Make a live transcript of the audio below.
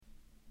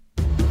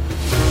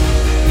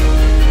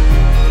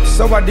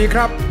สวัสดีค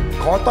รับ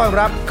ขอต้อน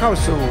รับเข้า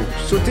สู่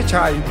สุทธิ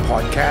ชัยพอ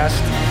ดแคส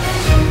ต์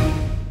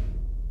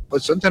บ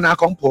ทสนทนา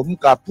ของผม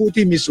กับผู้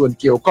ที่มีส่วน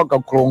เกี่ยวข้องกั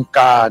บโครงก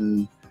าร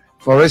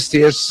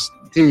Forestiers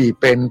ที่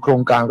เป็นโคร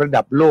งการระ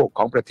ดับโลกข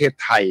องประเทศ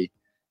ไทย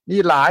มี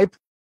หลาย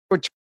ผู้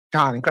เชี่ยวช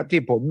าญครับ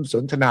ที่ผมส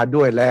นทนา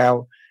ด้วยแล้ว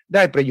ไ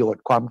ด้ประโยช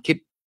น์ความคิด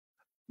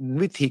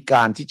วิธีก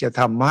ารที่จะ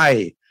ทำให้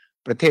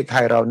ประเทศไท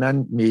ยเรานั้น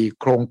มี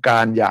โครงกา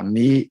รอย่าง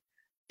นี้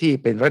ที่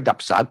เป็นระดับ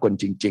สากล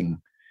จริงๆ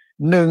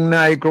หนึ่งใน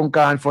โครงก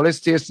าร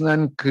Forestiers นั้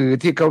นคือ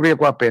ที่เขาเรียก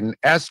ว่าเป็น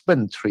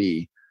Aspen Tree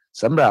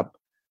สำหรับ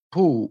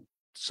ผู้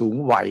สูง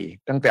วัย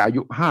ตั้งแต่อา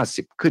ยุ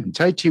50ขึ้นใ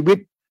ช้ชีวิต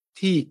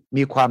ที่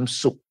มีความ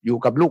สุขอยู่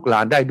กับลูกหล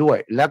านได้ด้วย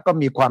และก็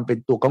มีความเป็น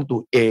ตัวของตั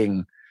วเอง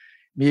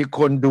มีค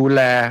นดูแ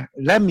ล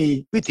และมี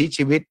วิถี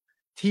ชีวิต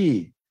ที่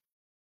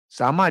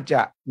สามารถจ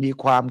ะมี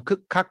ความคึ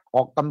กคักอ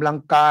อกกำลัง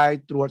กาย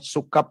ตรวจ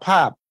สุขภ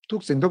าพทุ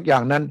กสิ่งทุกอย่า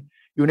งนั้น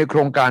อยู่ในโคร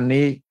งการ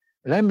นี้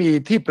และมี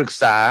ที่ปรึก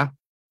ษา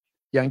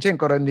อย่างเช่น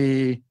กรณี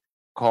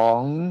ขอ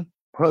ง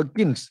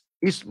Perkins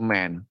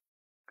Eastman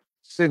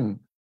ซึ่ง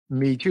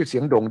มีชื่อเสี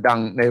ยงโด่งดัง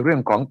ในเรื่อ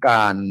งของก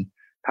าร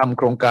ทำโ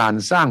ครงการ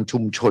สร้างชุ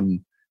มชน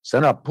ส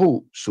ำหรับผู้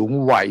สูง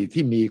วัย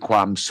ที่มีคว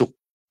ามสุข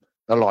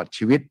ตลอด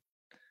ชีวิต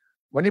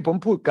วันนี้ผม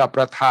พูดกับป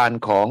ระธาน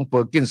ของ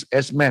Perkins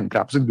Eastman ค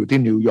รับซึ่งอยู่ที่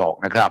นิวยอร์ก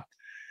นะครับ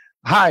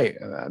Hi,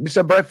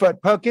 Mr. Bradford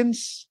Perkins.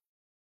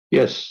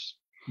 Yes.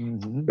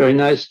 Very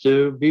nice to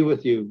be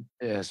with you.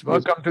 Yes,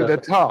 welcome to the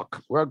talk.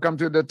 Welcome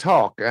to the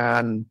talk.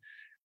 And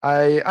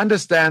I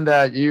understand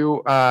that you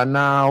are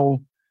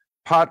now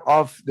part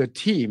of the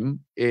team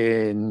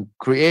in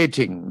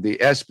creating the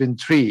Aspen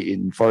tree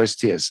in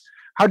Forestiers.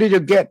 How did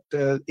you get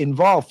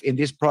involved in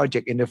this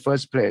project in the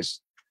first place?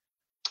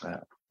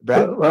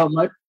 Well,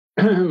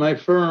 my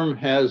firm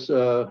has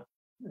a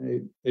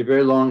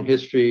very long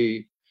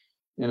history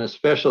and a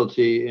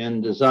specialty in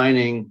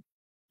designing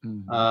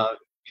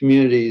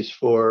communities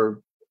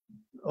for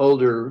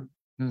older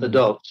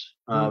adults.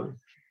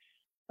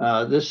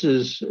 This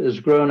is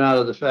grown out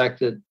of the fact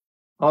that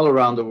all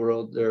around the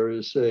world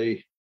there's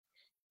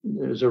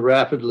a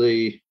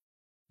rapidly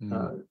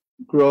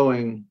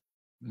growing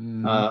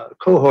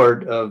cohort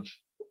of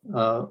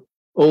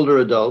older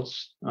adults,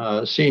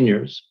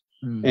 seniors,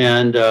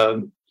 and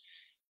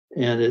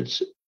it's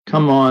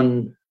come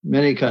on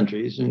many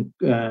countries,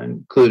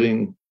 including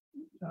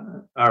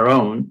our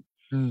own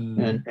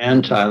and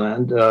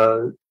Thailand,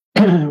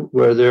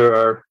 where there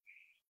are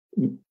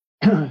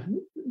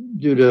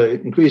due to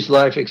increased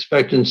life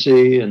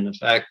expectancy and the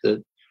fact that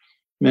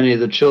many of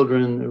the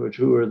children,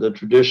 who are the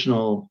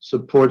traditional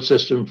support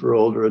system for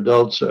older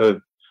adults, have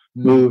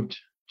moved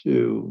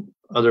to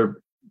other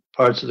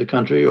parts of the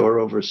country or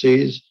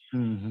overseas.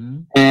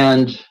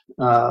 And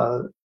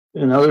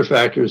other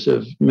factors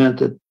have meant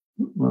that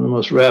one of the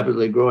most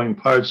rapidly growing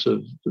parts of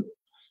the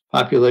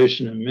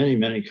population in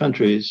many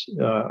countries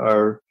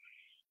are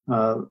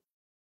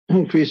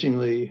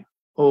increasingly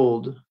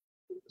old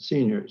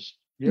seniors.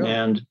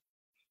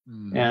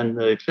 And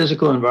the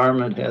physical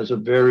environment has a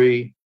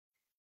very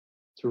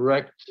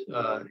direct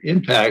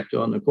impact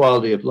on the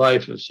quality of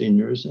life of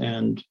seniors,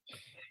 and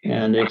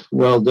if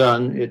well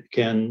done, it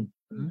can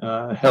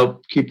help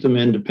keep them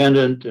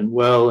independent and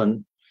well and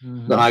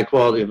the high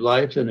quality of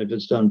life. And if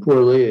it's done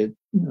poorly,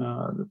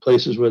 the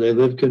places where they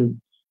live can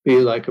be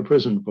like a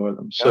prison for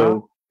them.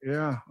 So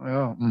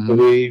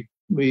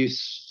we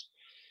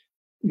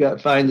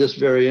find this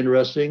very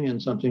interesting and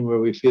something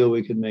where we feel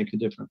we can make a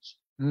difference.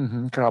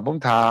 ครับผม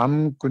ถาม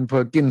คุณเพอ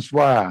ร์กินส์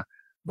ว่า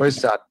บริ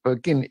ษัท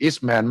Perkins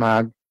Eastman มา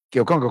เ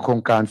กี่ยวข้องกับโคร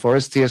งการ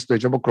Forestiers โดย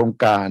เฉพาะโครง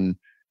การ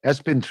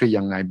Aspen Tree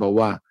ยังไงบอก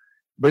ว่า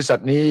บริษัท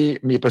นี้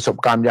มีประสบ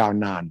การณ์ยาว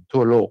นานทั่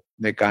วโลก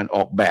ในการอ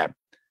อกแบบ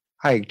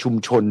ให้ชุม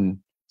ชน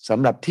ส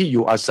ำหรับที่อ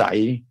ยู่อาศัย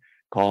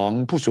ของ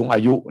ผู้สูงอา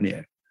ยุเนี่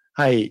ย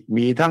ให้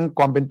มีทั้งค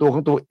วามเป็นตัวข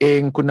องตัวเอง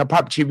คุณภา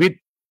พชีวิต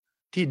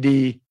ที่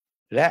ดี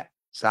และ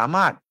สาม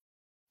ารถ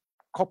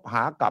คบห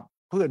ากับ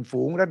เพื่อน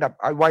ฝูงระดับ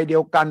วัยเดี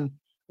ยวกัน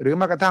หรือแ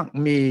ม้กระทั่ง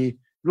มี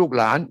ลูก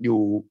หลานอยู่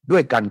ด้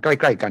วยกันใก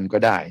ล้ๆกันก็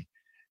ได้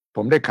ผ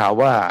มได้ข่าว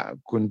ว่า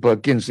คุณเพอ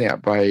ร์กินส์เนี่ย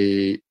ไป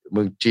เ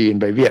มืองจีน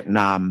ไปเวียดน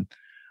าม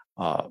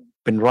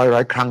เป็นร้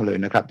อยครั้งเลย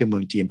นะครับที่เมื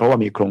องจีนเพราะว่า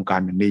มีโครงการ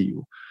แบบนี้อ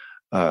ยู่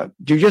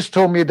You just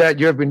told me that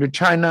you have been to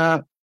China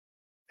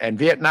and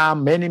Vietnam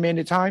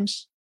many times.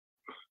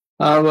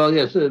 Well,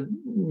 yes,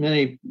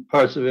 many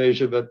parts of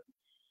Asia, but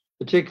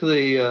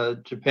particularly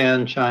Japan,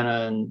 China,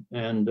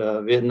 and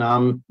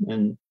Vietnam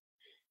and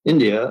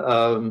India.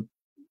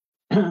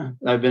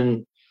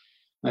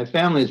 My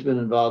family's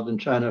been involved in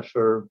China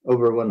for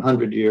over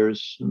 100 years.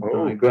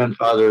 My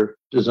grandfather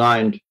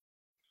designed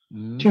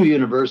 2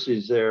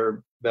 universities there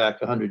back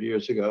 100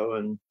 years ago,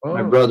 and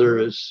my brother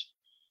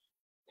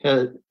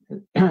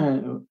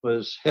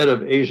was head of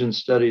Asian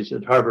studies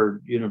at Harvard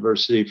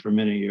University for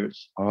many years.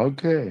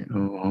 Okay.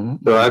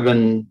 So I've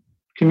been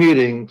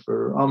commuting for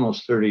almost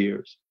 30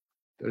 years.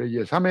 30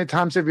 years. How many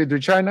times have you been to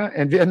China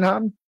and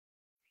Vietnam?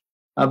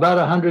 About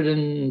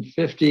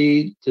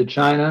 150 to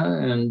China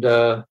and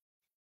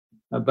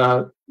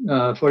about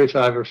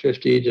 45 or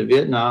 50 to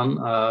Vietnam.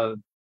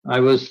 I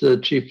was the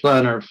chief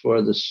planner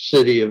for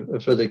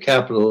the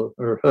capital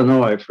or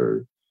Hanoi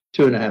for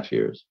 2.5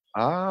 years.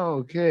 โอ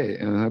เค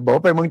บอก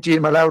ไปเมืองจีน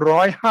มาแล้ว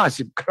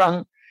150 ครั้ง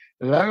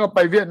แล้วก็ไป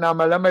เวียดนาม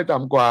มาแล้วไม่ต่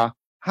ำกว่า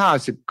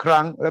50 ค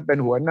รั้งและเป็น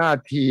หัวหน้า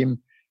ทีม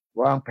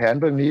วางแผน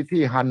เรื่องนี้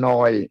ที่ฮาน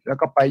อยแล้ว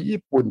ก็ไป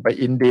ญี่ปุ่นไป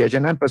อินเดียฉ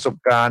ะนั้นประสบ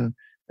การณ์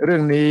เรื่อ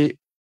งนี้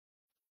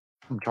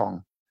ช่อง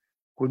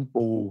คุณ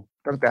ปู่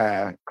ตั้งแต่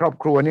ครอบ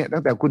ครัวเนี่ยตั้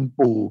งแต่คุณ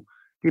ปู่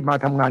ที่มา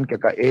ทำงานเกี่ย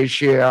วกับเอเ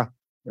ชีย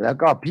แล้ว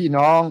ก็พี่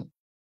น้อง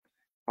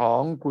ขอ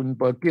งคุณ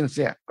เปอร์กินส์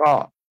เนี่ยก็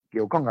เ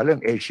กี่ยวข้องกับเรื่อ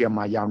งเอเชียม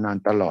ายาวนาน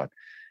ตลอด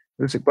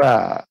รู้สึกว่า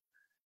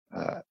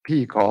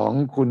พี่ของ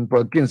คุณเปอ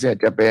ร์กินส์เนี่ย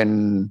จะเป็น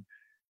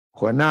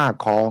หัวหน้า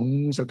ของ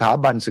สถา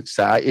บันศึกษ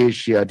าเอ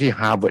เชียที่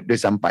ฮาร์วาร์ดด้ว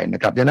ยซ้ำไปน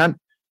ะครับดังนั้น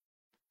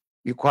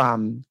มีความ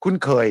คุ้น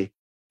เคย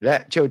และ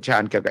เชี่ยวชา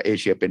ญเกี่ยวกับเอ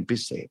เชียเป็นพิ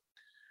เศษ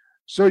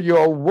so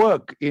your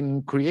work in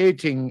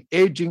creating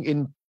aging in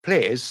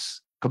place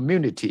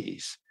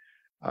communities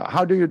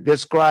how do you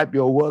describe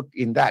your work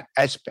in that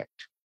aspect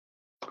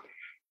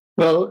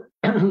well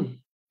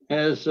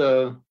as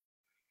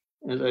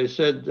I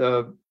said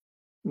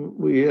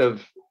we have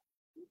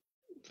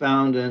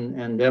found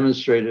and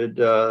demonstrated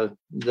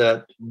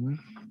that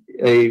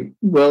a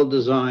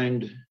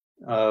well-designed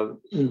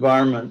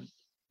environment,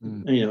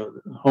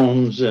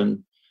 homes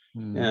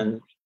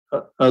and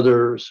other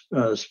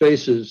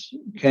spaces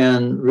can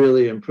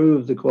really improve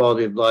the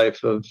quality of life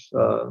of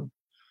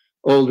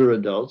older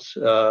adults.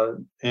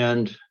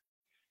 And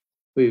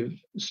we've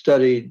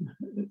studied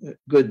a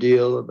good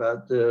deal about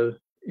the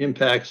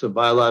impacts of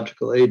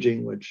biological aging,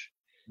 which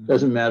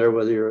doesn't matter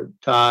whether you're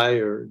Thai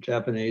or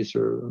Japanese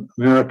or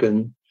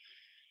American.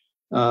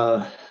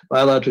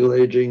 Biological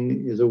aging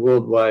is a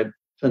worldwide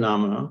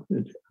phenomenon.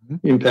 It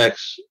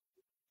impacts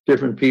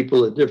different people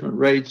at different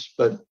rates,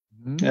 but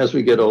as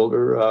we get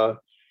older,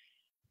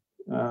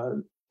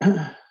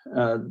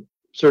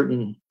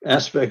 certain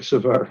aspects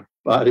of our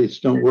bodies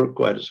don't work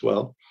quite as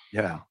well.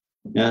 Yeah.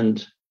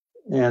 And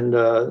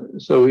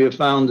so we have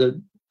found that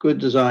good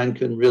design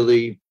can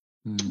really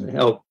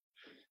help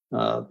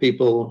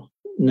people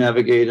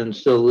navigate and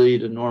still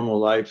lead a normal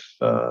life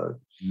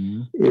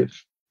if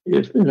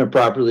in a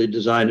properly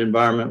designed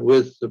environment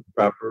with the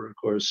proper, of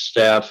course,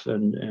 staff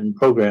and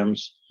programs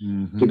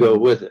to go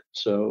with it.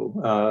 So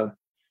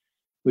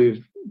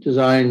we've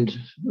designed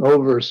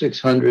over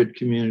 600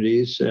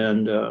 communities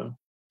and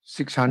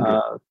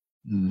 600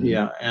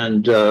 yeah,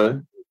 and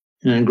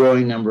in a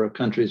growing number of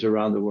countries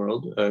around the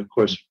world. Of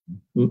course,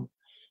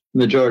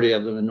 majority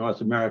of them in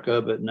North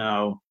America, but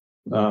now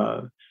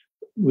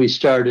we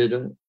started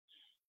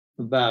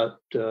about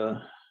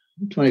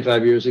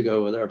 25 years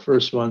ago with our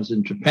first ones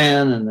in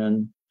Japan, and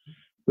then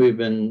we've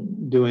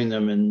been doing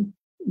them in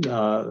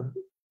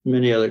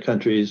many other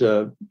countries,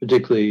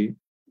 particularly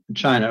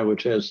China,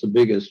 which has the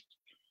biggest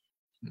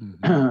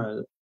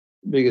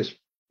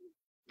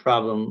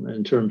problem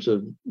in terms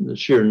of the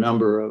sheer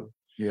number of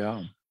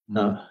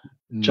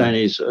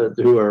Chinese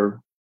who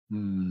are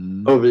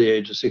over the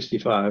age of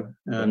 65,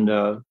 and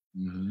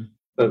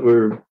but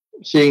we're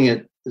seeing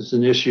it as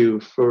an issue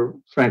for,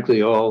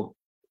 frankly,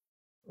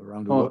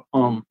 around the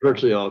world,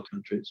 virtually all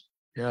countries.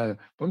 Yeah,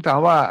 ผมถาม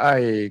ว่าไอ้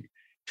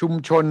ชุม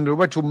ชนหรือ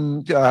ว่า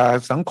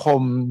สังค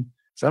ม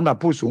สำหรับ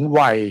ผู้สูง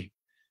วัย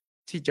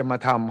ที่จะมา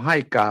ทำให้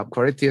กับ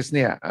Qualities เ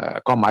นี่ย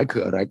ความหมายคื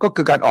ออะไรก็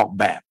คือการออก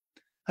แบบ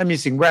ให้มี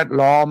สิ่งแวด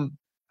ล้อม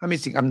ให้มี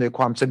สิ่งอำนวยค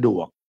วามสะดว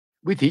ก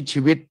วิถี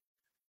ชีวิต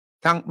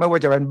ทั้งไม่ว่า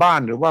จะเป็นบ้า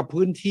นหรือว่า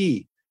พื้นที่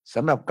ส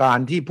ำหรับการ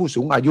ที่ผู้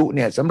สูงอายุเ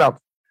นี่ยสำหรับ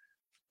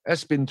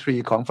Aspen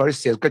Tree ของ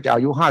Forestiers ก็จะอ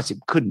ายุ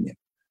50ขึ้นเนี่ย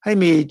ให้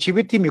มีชี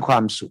วิตที่มีควา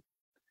มสุข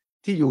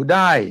ที่อยู่ไ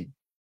ด้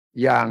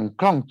อย่าง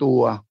คล่องตั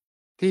ว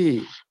ที่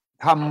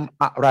ท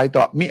ำอะไร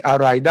ต่อมีอะ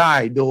ไรได้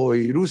โดย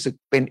รู้สึก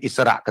เป็นอิส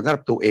ระกันสำห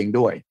รับตัวเอง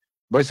ด้วย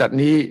บริษัท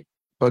นี้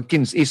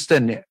Perkins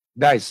Easton เนี่ย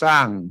ได้สร้า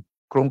ง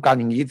โครงการ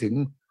อย่างนี้ถึง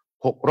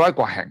600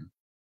 กว่าแห่ง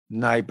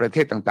ในประเท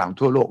ศต่างๆ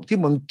ทั่วโลกที่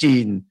เมืองจี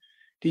น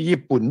ที่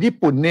ญี่ปุ่น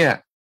เนี่ย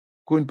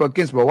คุณ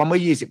Perkins บอกว่าเมื่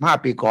อ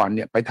25 ปีก่อนเ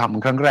นี่ยไปท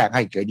ำครั้งแรกใ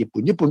ห้แก่ญี่ปุ่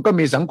นก็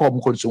มีสังคม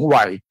คนสูง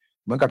วัย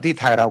เหมือนกับที่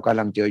ไทยเรากำ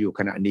ลังเจออยู่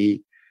ขณะนี้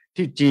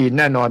ที่จีน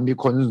แน่นอนมี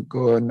คนเ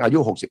กินอายุ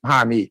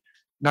65นี่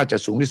น่าจะ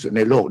สูงที่สุดใ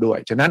นโลกด้วย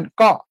ฉะนั้น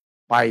ก็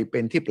ไปเป็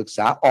นที่ปรึกษ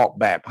าออก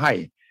แบบให้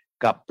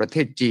กับประเท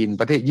ศจีน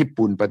ประเทศญี่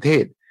ปุ่นประเท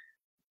ศ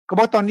ก็เพ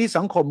ราะตอนนี้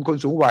สังคมคน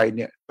สูงวัยเ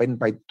นี่ยเป็น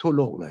ไปทั่วโ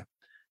ลกเลย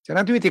ฉะ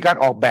นั้นวิธีการ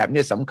ออกแบบเ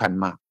นี่ยสำคัญ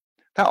มาก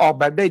ถ้าออก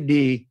แบบได้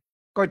ดี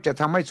ก็จะ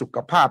ทำให้สุข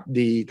ภาพ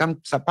ดีทั้ง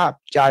สภาพ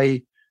ใจ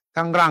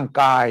ทั้งร่าง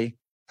กาย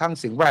ทั้ง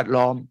สิ่งแวด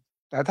ล้อม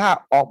แต่ถ้า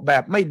ออกแบ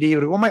บไม่ดี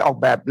หรือว่าไม่ออก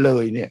แบบเล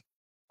ยเนี่ย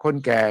คน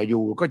แก่อ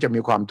ยู่ก็จะมี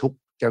ความทุกข์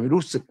จะ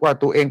รู้สึกว่า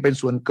ตัวเองเป็น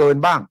ส่วนเกิน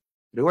บ้าง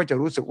หรือว่าจะ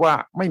รู้สึกว่า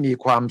ไม่มี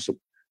ความสุข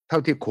เท่า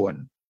ที่ควร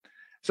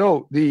so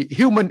the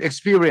human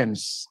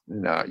experience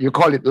you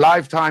call it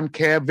lifetime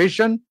care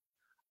vision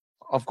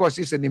of course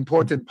is an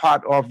important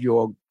part of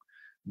your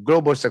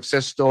global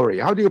success story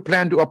how do you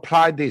plan to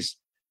apply this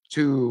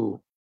to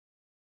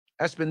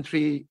Aspen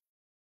Tree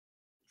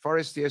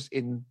Forestiers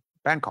in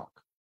Bangkok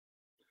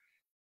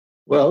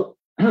well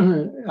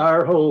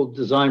our whole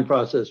design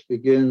process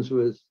begins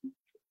with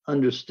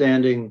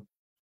understanding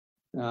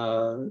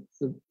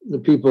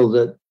the people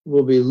that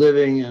will be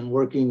living and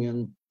working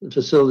in the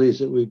facilities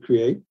that we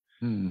create.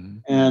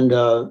 And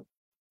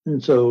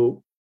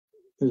so,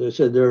 as I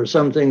said, there are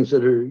some things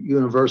that are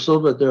universal,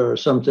 but there are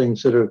some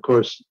things that are, of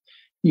course,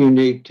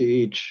 unique to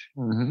each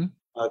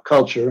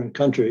culture and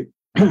country.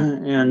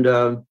 And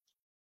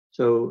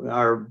so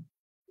our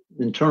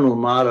internal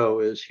motto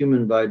is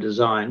human by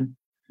design.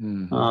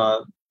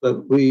 But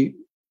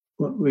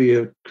what we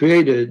have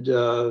created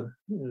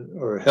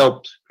or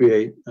helped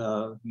create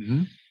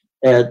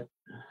at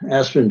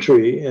Aspen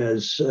Tree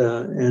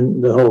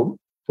and the whole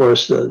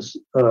forest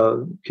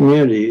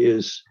community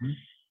is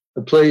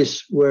a place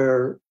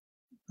where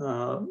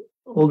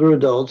older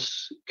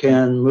adults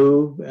can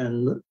move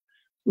and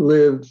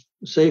live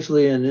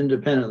safely and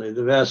independently.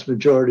 The vast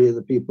majority of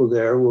the people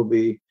there will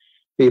be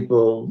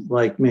people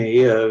like me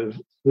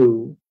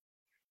who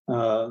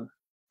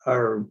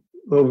are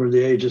over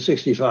the age of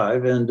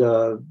 65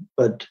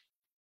 but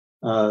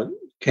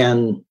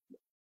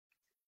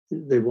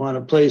they want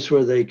a place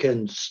where they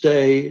can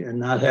stay and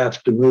not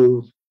have to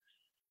move,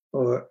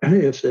 or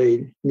if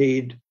they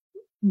need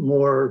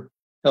more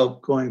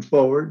help going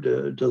forward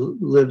to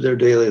live their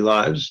daily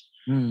lives.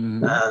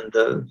 And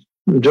the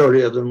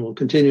majority of them will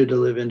continue to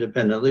live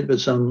independently, but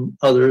some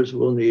others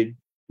will need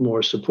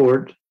more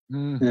support.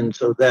 And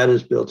so that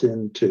is built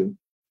in too.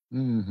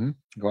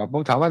 ผ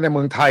มถามว่าในเ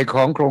มืองไทยข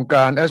องโครงก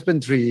าร Aspen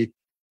Tree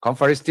ของ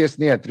Foresties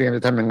เนี่ยเตรียมจ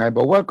ะทำยังไงบ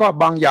อกว่าก็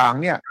บางอย่าง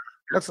เนี่ย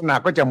ลักษณะ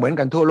ก็จะเหมือน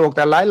กันทั่วโลกแ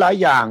ต่หลาย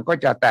ๆอย่างก็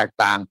จะแตก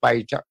ต่างไป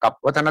กับ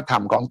วัฒนธรร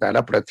มของแต่ล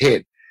ะประเทศ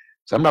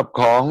สำหรับ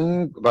ของ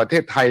ประเท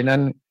ศไทยนั้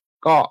น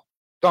ก็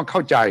ต้องเข้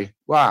าใจ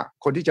ว่า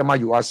คนที่จะมา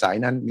อยู่อาศัย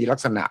นั้นมีลัก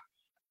ษณะ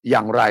อย่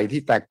างไร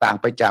ที่แตกต่าง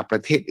ไปจากปร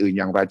ะเทศอื่น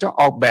อย่างไรจะ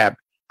ออกแบบ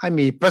ให้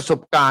มีประส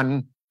บการณ์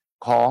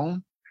ของ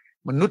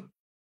มนุษย์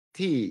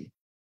ที่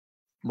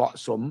เหมาะ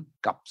สม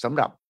กับสำห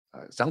รับ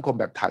สังคม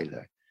แบบไทยเล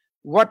ย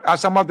What are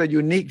some of the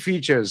unique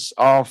features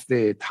of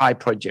the Thai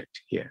project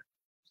here?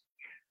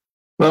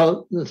 Well,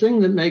 the thing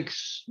that makes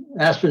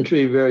Aspen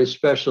Tree very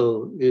special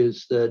is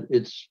that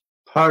it's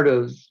part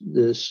of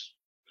this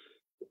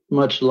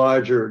much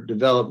larger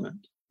development.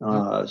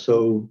 So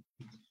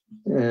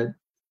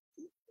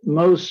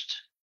most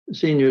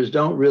seniors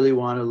don't really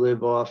want to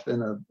live off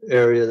in an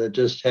area that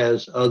just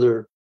has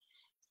other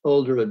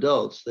older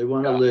adults. They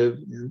want to live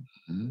in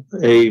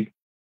a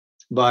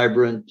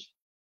vibrant,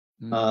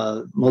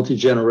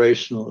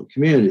 multi-generational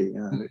community.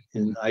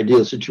 In the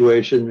ideal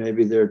situation,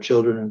 maybe their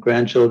children and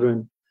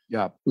grandchildren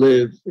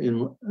live in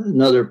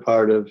another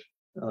part of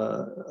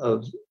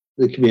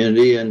the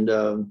community, and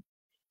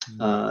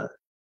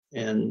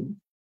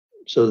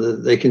so that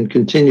they can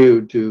continue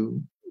to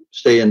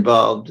stay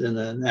involved in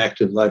an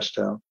active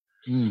lifestyle.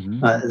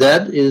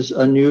 That is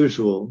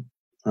unusual.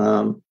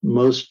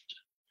 Most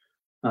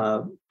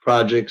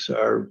projects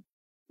are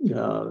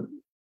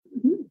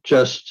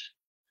just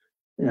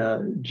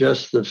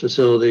the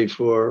facility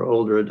for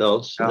older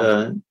adults,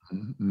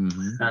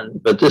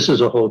 but this is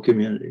a whole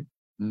community.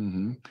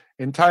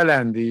 In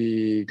Thailand,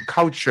 the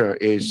culture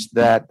is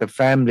that the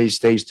family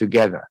stays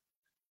together,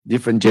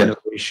 different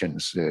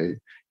generations.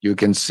 You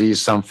can see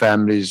some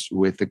families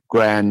with the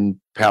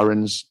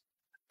grandparents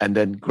and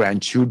then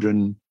grandchildren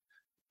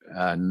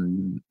and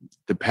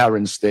the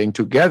parents staying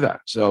together.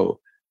 So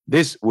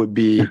this would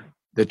be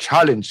the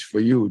challenge for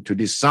you to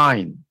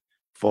design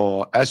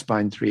for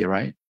Aspen Tree,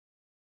 right?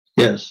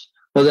 Yes.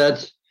 Well,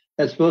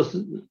 that's both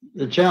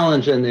the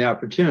challenge and the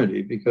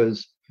opportunity, because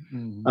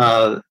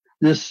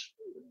this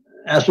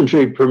Aspen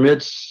Tree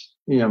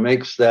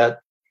makes that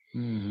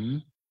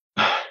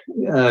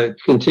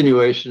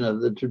continuation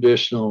of the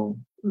traditional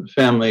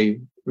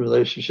family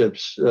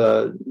relationships,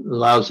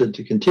 allows it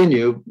to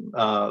continue,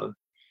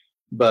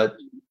 but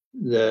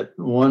that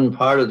one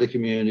part of the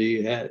community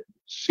has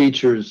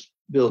features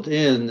built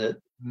in that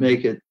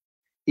make it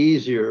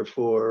easier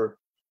for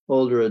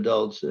older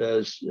adults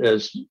as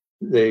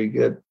they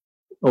get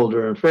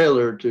older and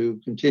frailer to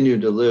continue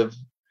to live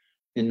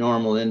in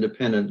normal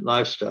independent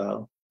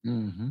lifestyle.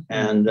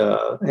 And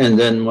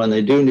then when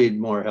they do need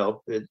more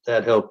help,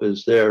 that help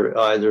is there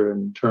either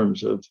in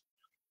terms of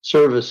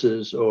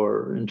services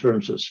or in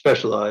terms of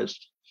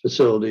specialized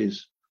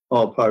facilities,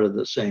 all part of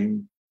the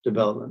same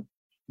development.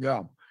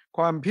 Yeah. ค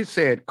วามพิเศ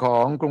ษขอ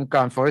งโครงก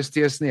าร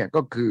Foresties เนี่ย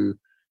ก็คือ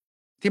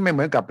ที่ไม่เห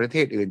มือนกับประเท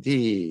ศอื่น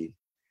ที่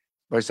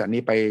บริษัท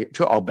นี้ไป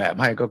ช่วยออกแบบ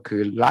ให้ก็คื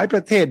อหลายปร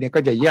ะเทศเนี่ยก็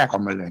จะแยกอ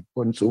อกมาเลยค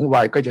นสูง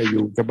วัยก็จะอ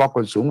ยู่เฉพาะค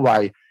นสูงวั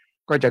ย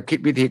ก็จะคิด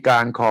วิธีกา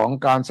รของ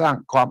การสร้าง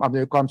ความอำน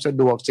วยความสะ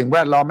ดวกสิ่งแว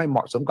ดล้อมให้เหม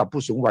าะสมกับ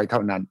ผู้สูงวัยเท่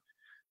านั้น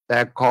แต่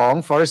ของ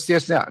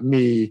Foresties เนี่ย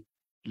มี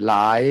หล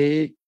าย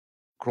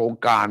โครง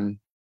การ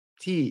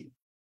ที่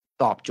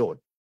ตอบโจทย์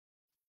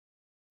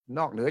น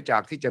อกเหนือจา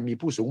กที่จะมี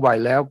ผู้สูงวัย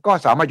แล้วก็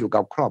สามารถอยู่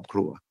กับครอบค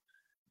รัว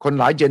คน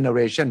หลายเจเนอเร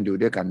ชันอยู่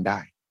ด้วยกันได้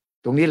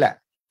ตรงนี้แหละ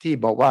ที่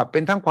บอกว่าเป็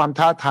นทั้งความ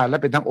ท้าทายและ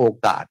เป็นทั้งโอ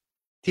กาส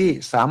ที่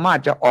สามารถ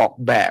จะออก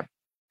แบบ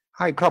ใ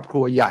ห้ครอบค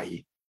รัวใหญ่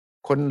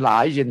คนหลา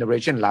ยเจเนอเร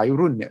ชันหลาย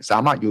รุ่นเนี่ยสา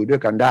มารถอยู่ด้ว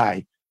ยกันได้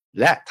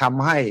และท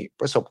ำให้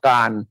ประสบก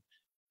ารณ์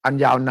อัน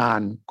ยาวนา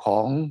นขอ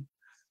ง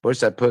บริ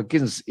ษัท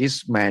Perkins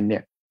Eastman เนี่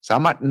ย สา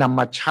มารถนำ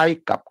มาใช้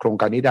กับโครง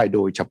การนี้ได้โด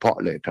ยเฉพาะ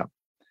เลยครับ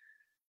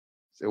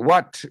so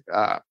what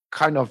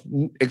kind of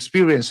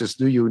experiences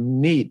do you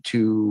need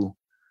to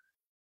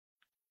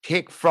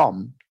take from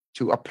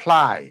to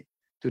apply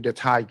to the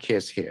Thai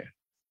case here?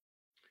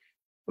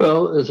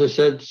 Well, as I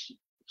said,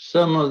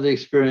 some of the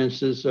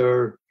experiences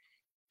are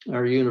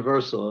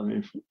universal. I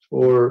mean,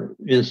 for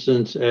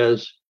instance, as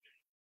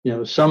you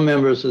know, some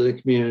members of the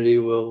community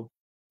will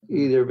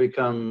either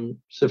become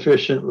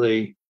sufficiently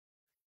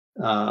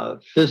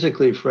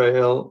physically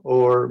frail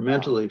or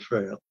mentally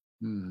frail.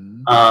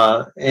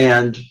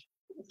 And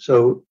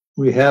so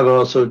we have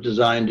also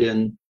designed in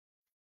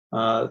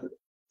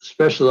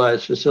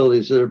specialized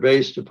facilities that are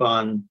based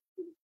upon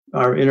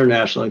our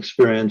international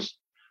experience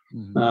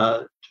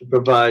to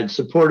provide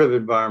supportive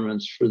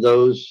environments for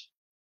those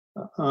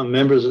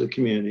members of the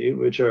community,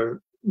 which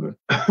are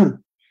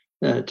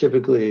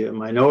typically a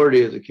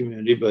minority of the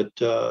community, but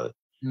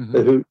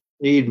who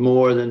need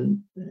more than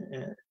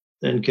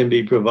can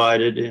be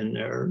provided in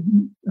their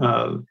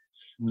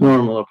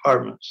normal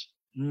apartments.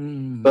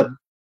 But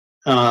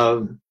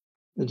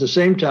at the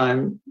same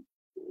time,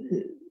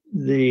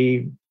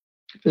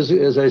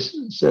 as I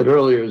said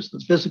earlier,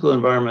 the physical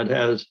environment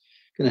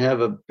can have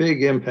a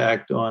big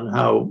impact on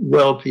how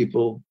well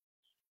people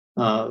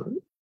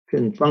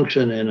can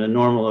function in a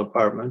normal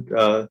apartment.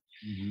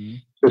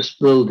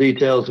 Just little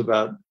details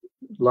about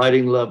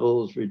lighting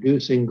levels,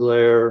 reducing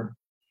glare,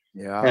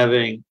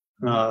 having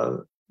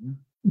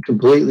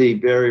completely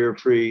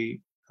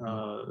barrier-free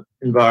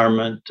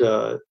environment,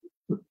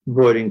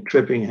 avoiding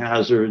tripping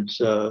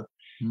hazards,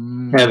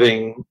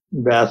 having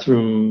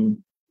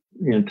bathroom,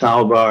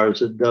 towel bars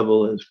that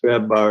double as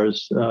grab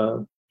bars,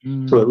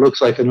 so it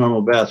looks like a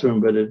normal bathroom,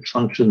 but it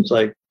functions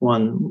like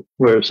one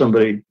where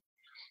somebody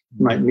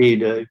might need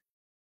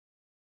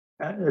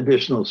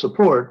additional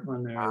support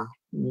when they're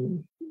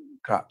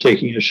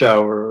taking a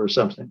shower or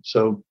something.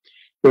 So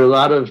there are a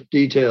lot of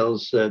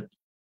details that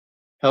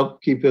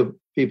help keep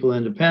people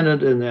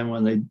independent, and then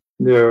when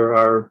there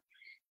are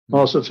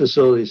also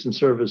facilities and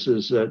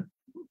services that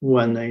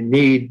when they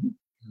need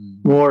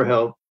more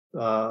help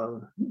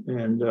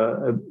and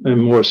a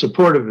more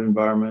supportive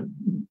environment,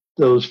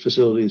 those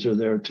facilities are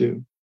there too.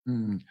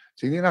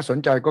 สิ่งที่น่าสน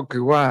ใจก็คื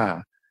อว่า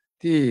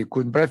ที่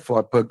คุณแบรดฟอ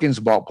ร์ดเพอร์กิน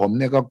ส์บอกผม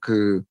เนี่ยก็คื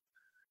อ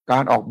กา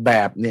รออกแบ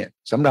บเนี่ย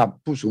สำหรับ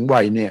ผู้สูงวั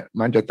ยเนี่ย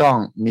มันจะต้อง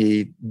มี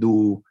ดู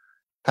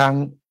ทั้ง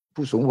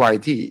ผู้สูงวัย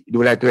ที่ดู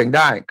แลตัวเองไ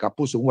ด้กับ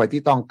ผู้สูงวัย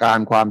ที่ต้องการ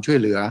ความช่วย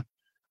เหลือ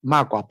ม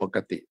ากกว่าปก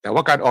ติแต่ว่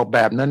าการออกแบ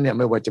บนั้นเนี่ยไ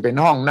ม่ว่าจะเป็น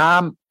ห้องน้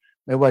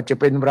ำไม่ว่าจะ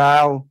เป็นรา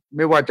วไ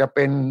ม่ว่าจะเ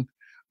ป็น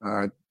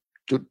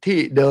จุดที่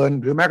เดิน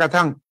หรือแม้กระ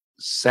ทั่ง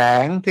แส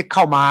งที่เ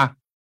ข้ามา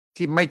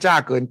ที่ไม่จ้า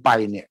เกินไป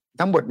เนี่ย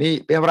ทั้งหมดนี้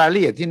เป็นรายละ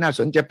เอียดที่น่า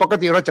สนใจปก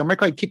ติเราจะไม่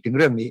ค่อยคิดถึง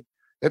เรื่องนี้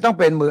แต่ต้อง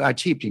เป็นมืออา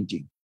ชีพจริ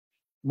ง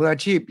ๆมืออา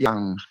ชีพอย่าง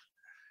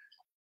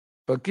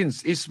เปอร์กิน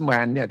ส์อิสแม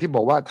นเนี่ยที่บ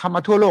อกว่าทำม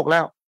าทั่วโลกแล้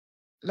ว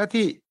และ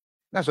ที่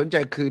น่าสนใจ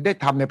คือได้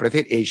ทำในประเท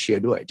ศเอเชีย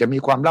ด้วยจะมี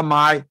ความละไ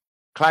ม้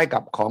คล้ายกั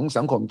บของ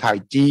สังคมไทย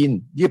จีน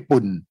ญี่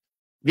ปุ่น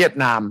เวียด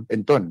นามเป็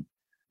นต้น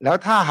แล้ว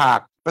ถ้าหาก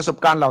ประสบ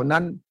การณ์เหล่า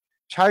นั้น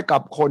ใช้กั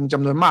บคนจ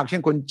ำนวนมากเช่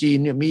นคนจีน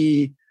เนี่ยมี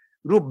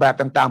รูปแบบ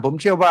ต่างๆผม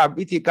เชื่อว่า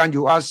วิธีการอ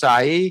ยู่อาศั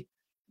ย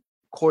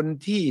คน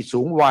ที่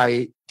สูงวัย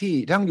ที่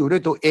ทั้งอยู่ด้ว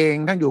ยตัวเอง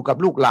ทั้งอยู่กับ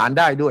ลูกหลาน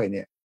ได้ด้วยเ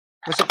นี่ย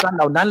ประสบการณ์เ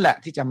หล่านั้นแหละ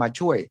ที่จะมา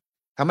ช่วย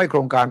ทำให้โคร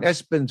งการ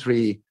Aspen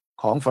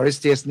 3 ของ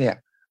Foresties เนี่ย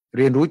เ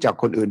รียนรู้จาก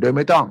คนอื่นโดยไ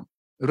ม่ต้อง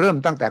เริ่ม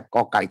ตั้งแต่ก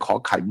อไก่ขอ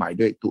ไข่ใหม่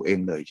ด้วยตัวเอง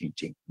เลยจ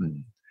ริง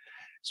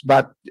ๆ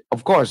but of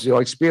course your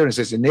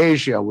experiences in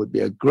Asia would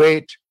be a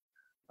great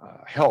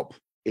help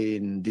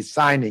in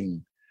designing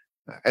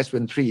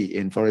Aspen 3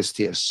 in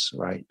Foresties,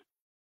 right?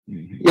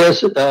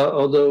 Yes,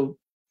 although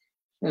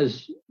as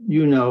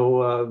you know,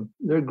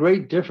 there are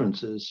great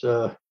differences.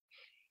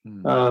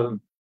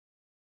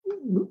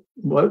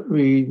 What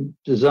we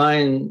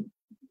design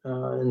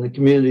in the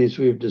communities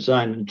we've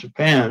designed in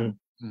Japan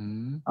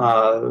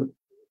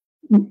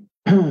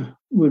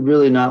would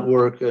really not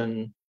work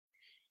in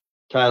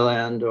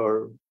Thailand or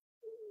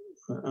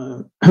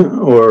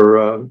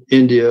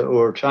India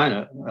or China.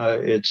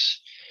 It's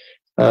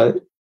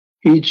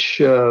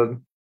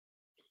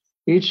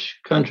each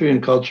country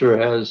and culture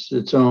has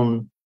its own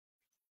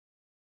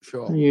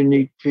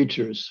unique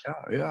features.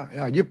 Yeah.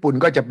 ญี่ปุ่น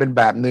ก็จะเป็น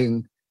แบบหนึ่ง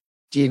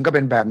จีนก็เ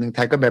ป็นแบบหนึ่งไท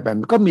ยก็แบบห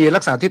นึ่งก็มีลั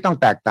กษณะที่ต้อง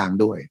แตกต่าง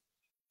ด้วย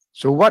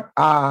So what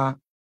are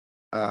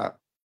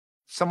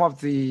some of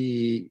the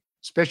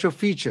special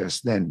features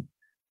then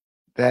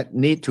that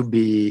need to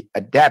be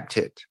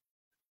adapted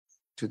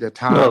to the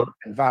Thai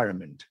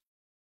environment?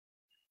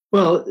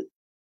 Well,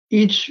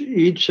 each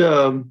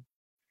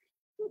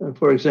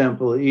for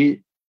example,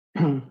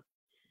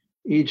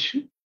 each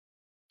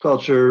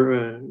culture,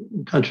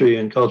 country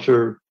and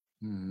culture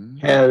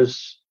has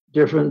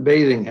different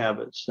bathing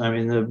habits. I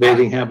mean, the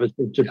bathing habits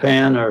of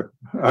Japan are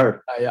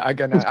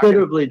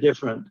considerably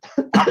different.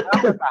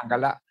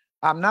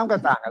 อาบน้ำก็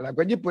ต่างกันละค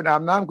นญี่ปุ่นอา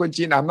บน้ำคน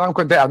จีนอาบน้ำค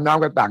นไทยอาบน้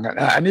ำก็ต่างกัน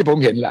อันนี้ผม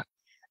เห็นละ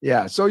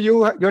Yeah, so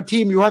your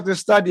team you have to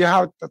study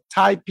how the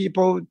Thai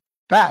people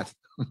bath,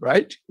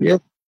 right? Yeah.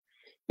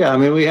 I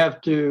mean,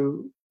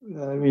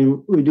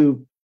 we do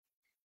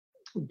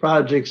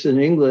projects in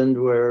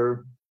England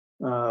where,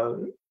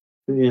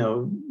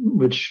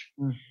 which,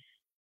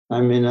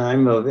 I mean,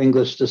 I'm of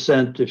English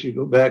descent if you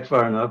go back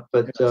far enough,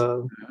 but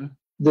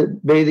the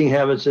bathing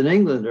habits in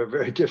England are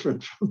very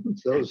different from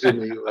those in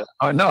the U.S.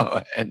 Oh, no.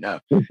 And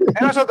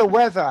also the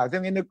weather, I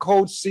think in the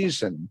cold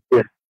season,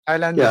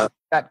 Thailand is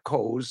that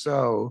cold.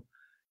 So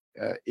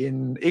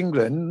in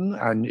England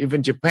and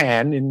even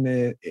Japan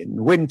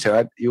in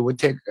winter, you would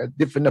take a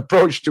different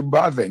approach to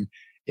bathing.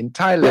 In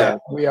Thailand,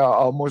 we are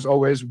almost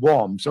always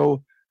warm.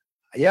 So,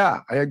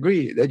 I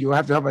agree that you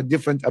have to have a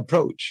different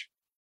approach.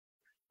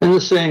 And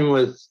the same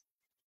with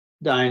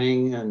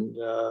dining and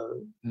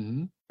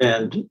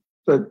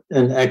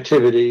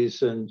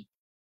activities, and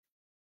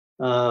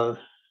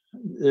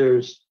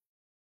there's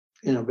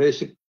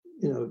basic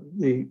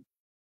the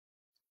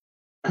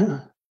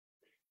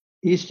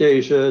East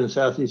Asia and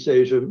Southeast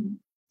Asia,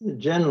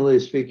 generally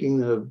speaking,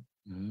 the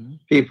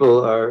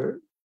people are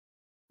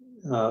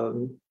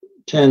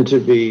tend to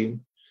be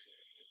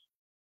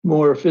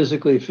more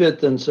physically fit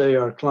than, say,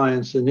 our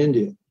clients in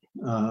India.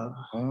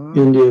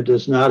 India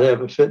does not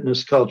have a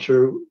fitness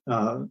culture,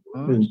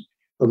 and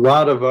a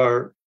lot of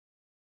our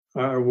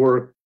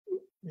work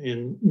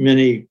in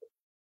many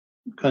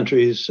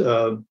countries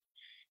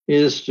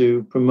is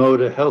to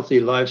promote a healthy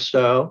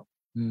lifestyle,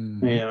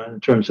 in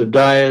terms of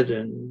diet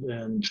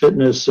and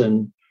fitness,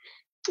 and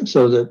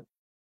so that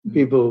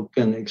people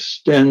can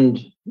extend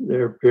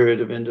their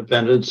period of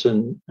independence.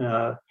 And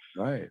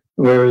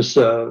whereas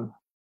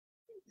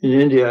in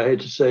India, I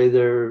hate to say,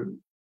 there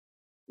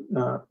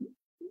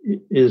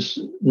is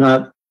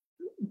not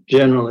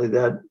generally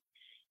that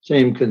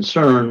same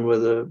concern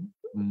with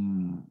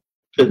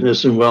fitness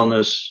and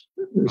wellness.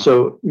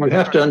 So you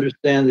have to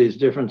understand these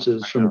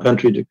differences from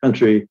country to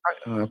country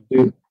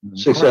to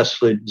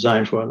successfully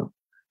design for them.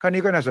 คราว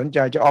นี้ก็น่าสนใจ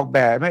จะออกแบ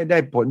บให้ได้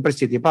ผลประ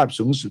สิทธิภาพ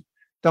สูงสุด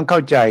ต้องเข้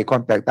าใจควา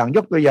มแตกต่างย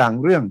กตัวอย่าง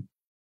เรื่อง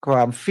คว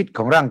ามฟิตข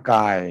องร่างก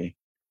าย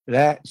แล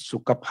ะสุ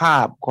ขภา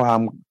พควา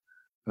ม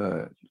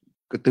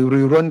กระตือ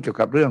รือร้นเกี่ยว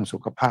กับเรื่องสุ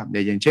ขภาพเ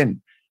นี่ยอย่างเช่น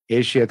เอ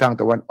เชียทาง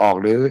ตะวันออก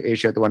หรือเอเ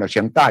ชียตะวันออกเ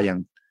ฉียงใต้อย่าง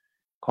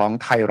ของ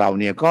ไทยเรา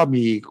เนี่ยก็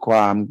มีคว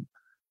าม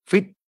ฟิ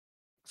ต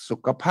สุ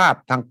ขภาพ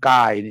ทางก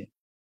ายเนี่ย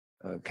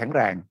แข็งแ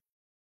รง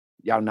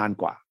ยาวนาน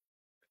กว่า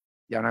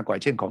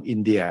เช่นของอิ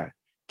นเดีย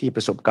ที่ป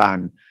ระสบการ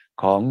ณ์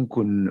ของ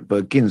คุณเบอ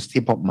ร์กินส์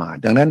ที่พบมา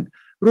ดังนั้น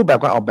รูปแบบ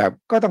การออกแบบ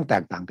ก็ต้องแต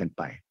กต่างกันไ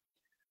ป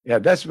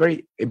that's very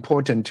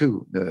important too,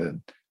 the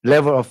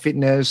level of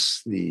fitness,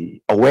 the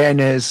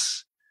awareness,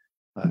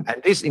 and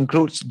this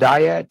includes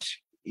diet,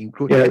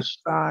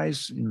 exercise.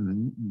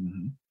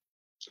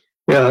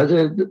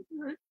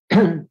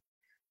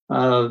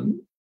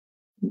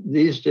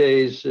 These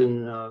days in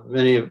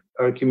many of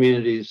our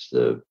communities,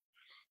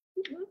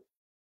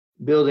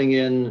 building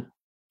in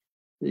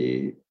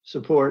the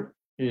support,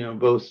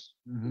 both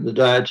the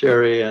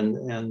dietary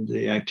and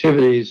the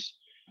activities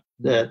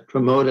that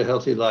promote a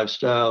healthy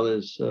lifestyle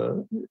is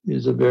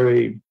a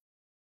very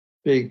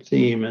big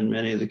theme in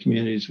many of the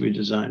communities we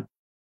design.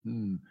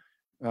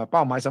 เป้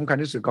าหมายสำคัญ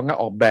ที่สุดของการ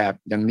ออกแบบ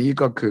อย่างนี้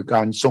ก็คือก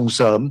ารส่งเ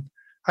สริม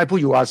ให้ผู้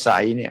อยู่อาศั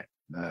ยเนี่ย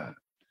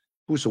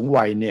ผู้สูง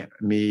วัยเนี่ย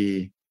มี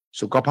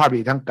สุขภาพ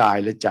ดีทั้งกาย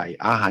และใจ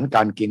อาหารก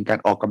ารกินการ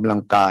ออกกำลั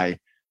งกาย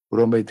ร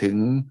วมไปถึง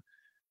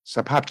ส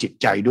ภาพจิต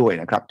ใจด้วย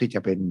นะครับที่จะ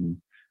เป็น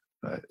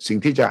สิ่ง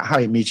ที่จะให้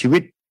มีชีวิ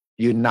ต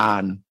ยืนนา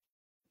น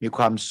มีค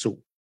วามสุข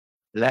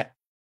และ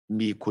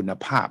มีคุณ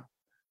ภาพ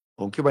ผ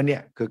มคิดว่าเนี่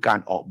ยคือการ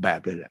ออกแบบ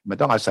เลยแหละมัน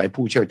ต้องอาศัย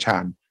ผู้เชี่ยวชา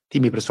ญ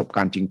ที่มีประสบก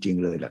ารณ์จริง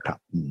ๆเลยแหละครับ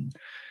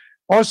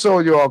Also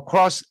your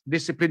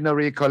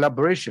cross-disciplinary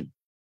collaboration,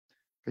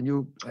 can you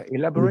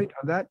elaborate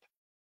on that?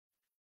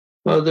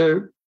 Well, there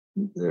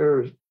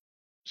are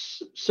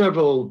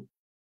several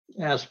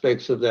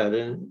aspects of that,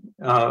 and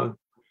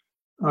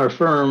our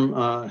firm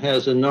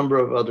has a number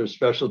of other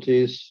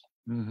specialties.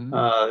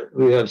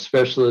 We have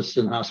specialists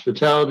in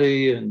hospitality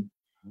and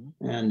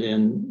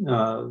in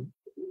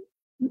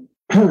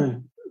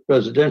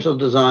residential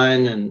design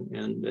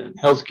and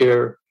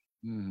healthcare,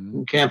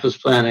 and campus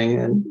planning,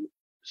 and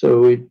so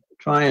we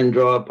try and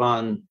draw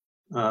upon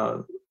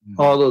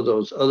all of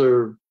those other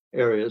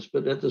areas,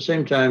 but at the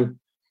same time,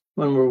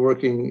 when we're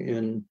working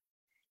in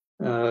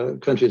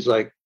countries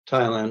like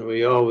Thailand, we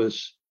always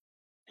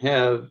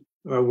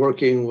are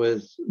working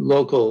with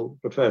local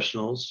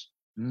professionals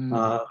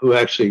who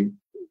actually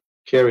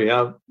carry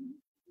out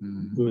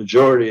the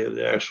majority of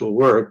the actual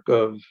work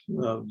of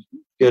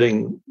getting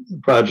the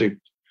project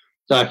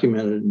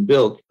documented and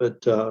built. But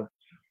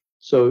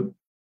so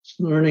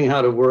learning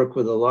how to work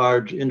with a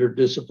large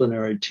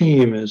interdisciplinary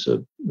team is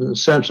an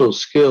essential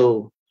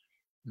skill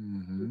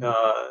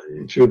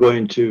if you're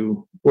going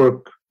to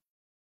work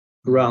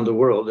around the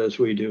world as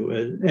we do.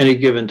 At any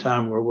given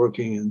time, we're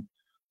working in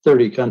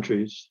 30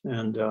 countries,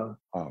 and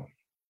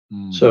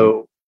so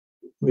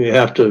we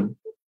have to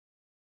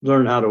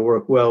learn how to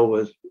work well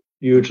with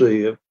usually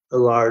a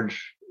large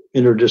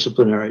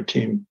interdisciplinary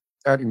team.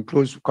 That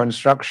includes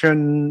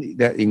construction,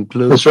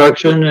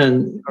 and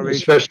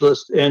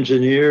specialist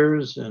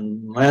engineers and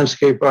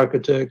landscape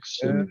architects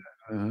and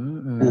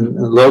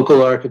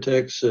local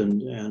architects and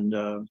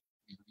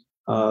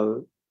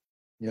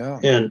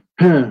And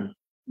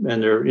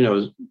there are,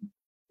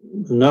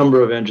 a number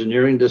of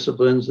engineering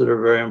disciplines that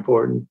are very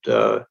important.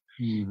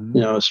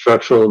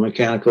 Structural,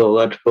 mechanical,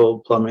 electrical,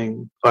 plumbing,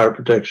 fire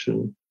protection.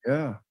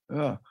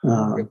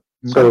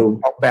 So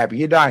ออกแบบ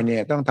นี้ได้เนี่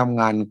ยต้องทำ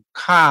งาน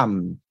ข้าม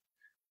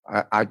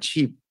อา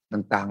ชีพ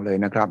ต่างๆเลย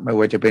นะครับไม่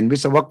ว่าจะเป็นวิ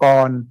ศวก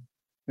ร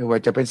ไม่ว่า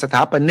จะเป็นสถ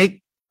าปนิก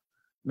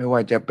ไม่ว่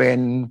าจะเป็น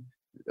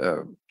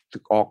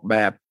ออกแบ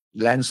บ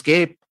แลนด์สเค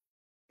ป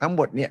ทั้งห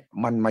มดเนี่ย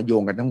มันมาโย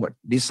งกันทั้งหมด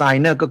ดีไซ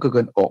เนอร์ก็คือก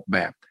ารออกแบ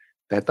บ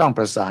แต่ต้องป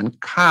ระสาน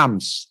ข้าม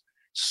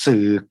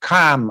สื่อ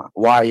ข้าม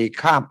วัย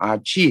ข้ามอา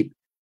ชีพ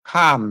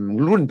ข้าม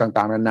รุ่น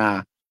ต่างๆนานา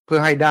เพื่อ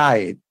ให้ได้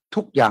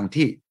ทุกอย่าง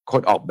ที่ค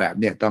นออกแบบ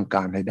เนี่ยต้องก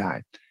ารให้ได้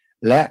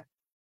และ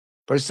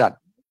บริษัท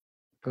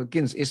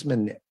Perkins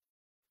Eastman เนี่ย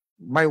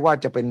ไม่ว่า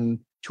จะเป็น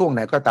ช่วงไหน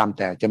ก็ตามแ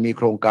ต่จะมีโ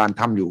ครงการ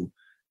ทำอยู่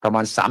ประม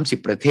าณ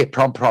30ประเทศพ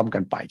ร้อมๆกั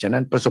นไปฉะ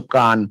นั้นประสบก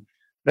ารณ์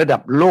ระดั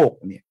บโลก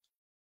เนี่ย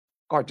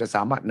ก็จะส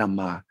ามารถน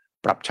ำมา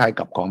ปรับใช้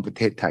กับของประเ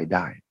ทศไทยไ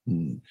ด้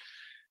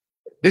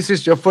This is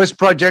your first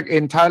project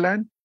in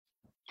Thailand?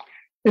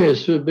 This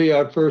would be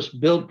our first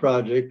build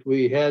project.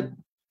 We had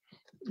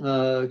a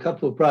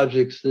couple of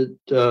projects that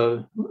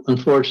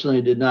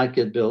unfortunately did not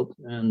get built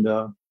and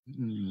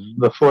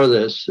before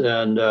this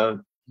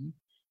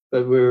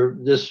but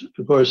this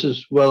of course is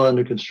well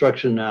under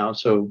construction now,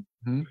 so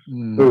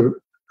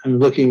I'm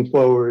looking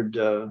forward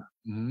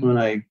when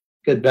I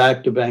get back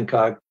to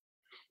Bangkok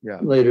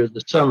later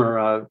this summer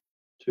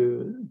to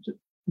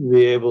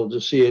be able to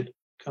see it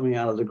coming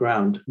out of the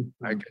ground.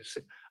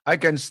 I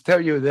can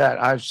tell you that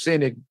I've seen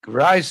it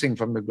rising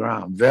from the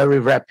ground very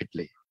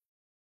rapidly.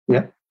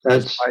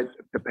 Despite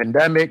the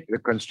pandemic,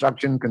 the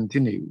construction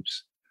continues.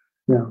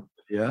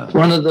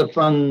 One of the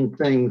fun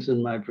things in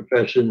my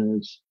profession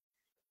is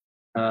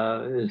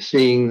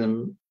seeing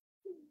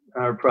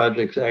our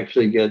projects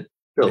actually get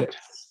built.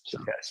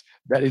 Yes,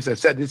 that is a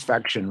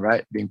satisfaction,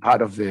 right? Being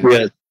part of a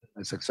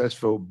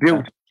successful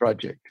build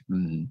project.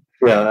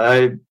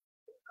 I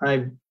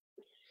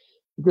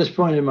at this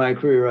point in my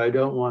career, I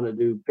don't want to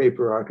do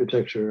paper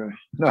architecture.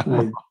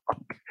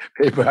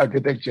 Paper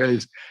architecture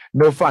is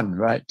no fun,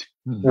 right?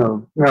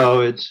 No,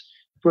 it's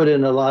put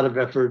in a lot of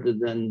effort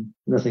and then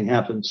nothing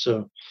happens. So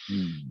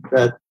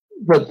but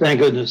thank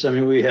goodness. I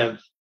mean, we have,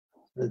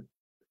 as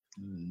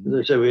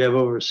I said, we have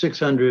over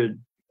 600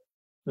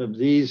 of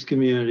these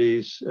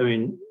communities. I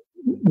mean,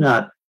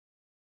 not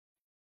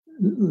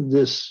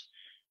this,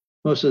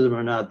 most of them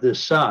are not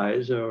this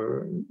size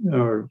or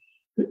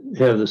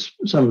have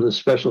some of the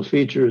special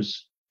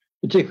features,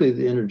 particularly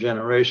the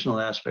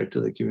intergenerational aspect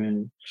of the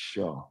community.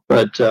 Sure.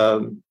 But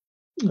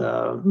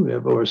we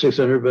have over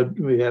 600, but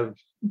we have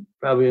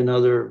probably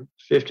another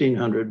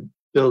 1,500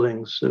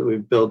 buildings that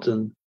we've built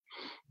in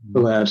the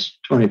last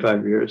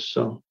 25 years.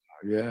 So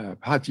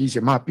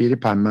 25 ปี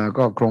ที่ผ่านมา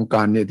ก็โครงก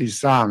ารเนี่ยที่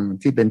สร้าง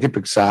ที่เป็นที่ป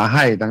รึกษาใ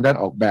ห้ทางด้าน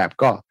ออกแบบ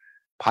ก็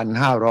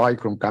 1,500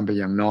 โครงการไป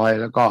อย่างน้อย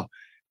แล้วก็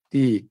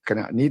ที่ข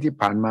ณะนี้ที่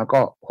ผ่านมา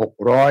ก็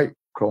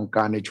600โครงก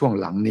ารในช่วง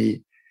หลังนี้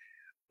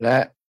และ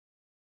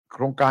โค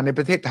รงการในป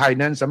ระเทศไทย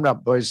นั้นสำหรับ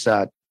บริษั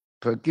ท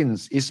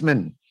Perkins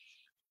Eastman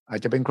อาจ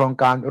จะเป็นโครง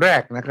การแร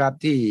กนะครับ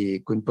ที่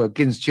คุณ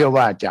Perkins เชื่อ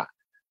ว่าจะ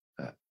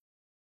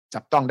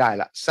จับต้องได้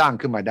ละสร้าง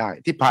ขึ้นมาได้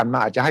ที่ผ่านมา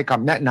อาจจะให้ค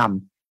ำแนะน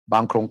ำบา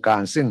งโครงกา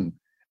รซึ่ง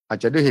อาจ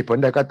จะด้วยเหตุผล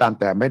ใดก็ตาม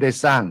แต่ไม่ได้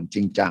สร้างจ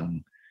ริงจัง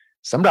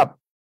สำหรับ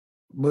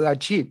มืออา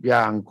ชีพอ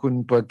ย่างคุณ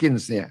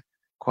Perkins เนี่ย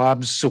ความ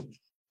สุข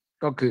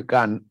ก็คือก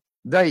าร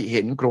ได้เ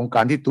ห็นโครงก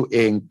ารที่ตัวเอ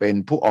งเป็น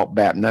ผู้ออกแ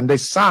บบนั้นได้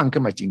สร้างขึ้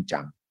นมาจริงจั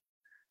ง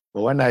เพรา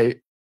ะว่าใน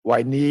วั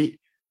ยนี้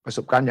ประส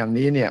บการณ์อย่าง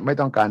นี้เนี่ยไม่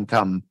ต้องการท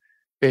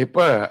ำ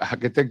paper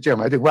architecture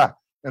หมายถึงว่า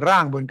ร่า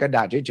งบนกระด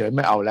าษเฉยๆไ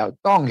ม่เอาแล้ว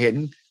ต้องเห็น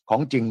ขอ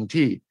งจริง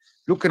ที่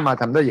ลุกขึ้นมา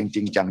ทำได้อย่างจ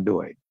ริงจังด้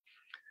วย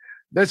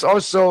There's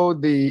also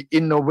the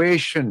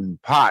innovation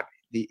part,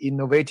 the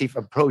innovative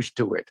approach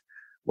to it.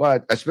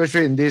 What,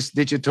 especially in this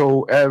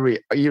digital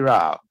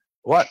era,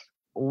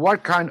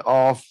 what kind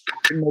of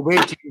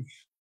innovative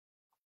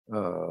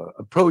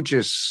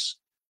approaches,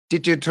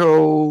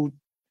 digital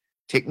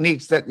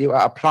techniques that you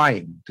are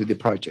applying to the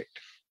project?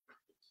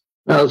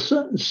 Well,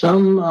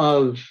 some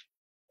of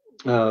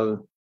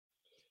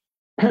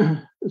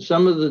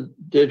the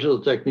digital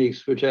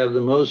techniques which have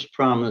the most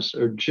promise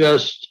are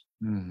just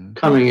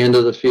coming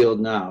into the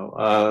field now.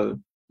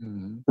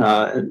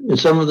 And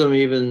some of them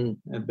even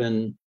have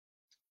been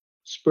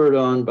spurred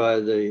on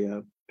by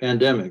the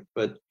pandemic,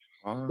 but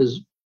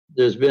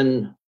there's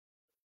been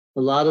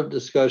a lot of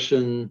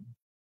discussion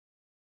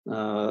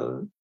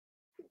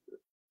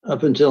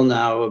up until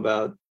now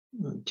about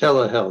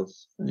telehealth,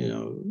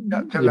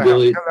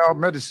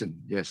 telemedicine,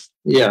 yes.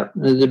 Yeah,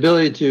 the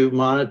ability to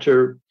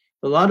monitor.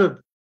 A lot of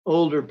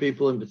older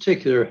people in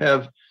particular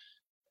have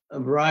a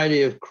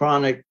variety of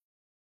chronic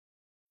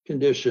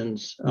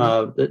conditions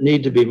that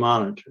need to be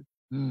monitored.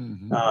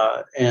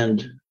 And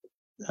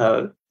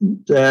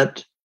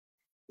that,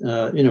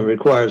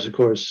 requires, of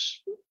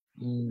course,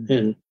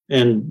 and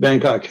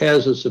Bangkok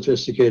has a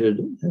sophisticated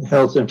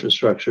health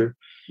infrastructure,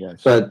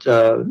 but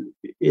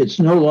it's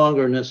no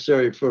longer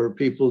necessary for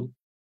people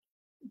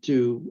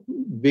to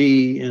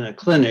be in a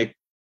clinic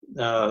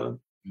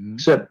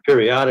except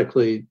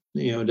periodically,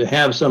 to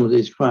have some of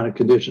these chronic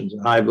conditions,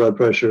 high blood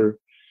pressure,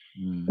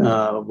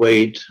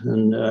 weight,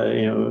 and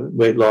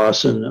weight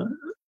loss, and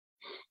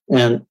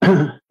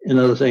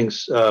other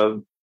things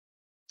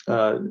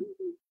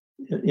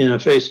in a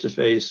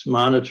face-to-face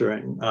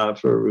monitoring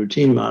for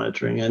routine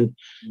monitoring, and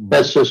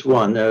that's just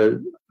one.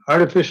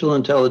 Artificial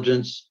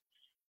intelligence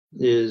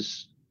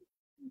is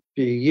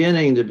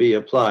beginning to be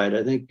applied.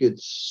 I think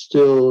it's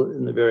still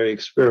in the very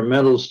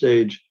experimental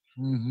stage,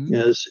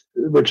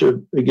 which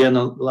again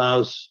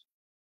allows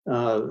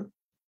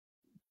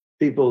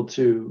people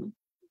to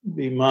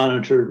be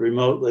monitored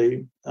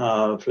remotely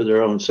for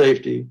their own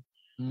safety.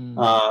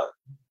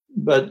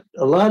 But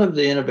a lot of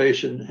the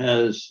innovation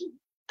has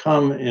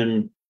come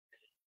in,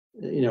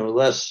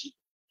 less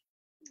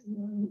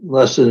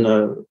in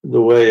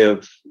the way of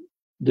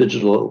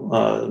digital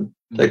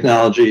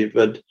technology,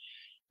 but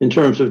in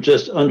terms of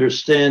just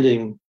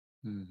understanding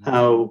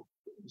how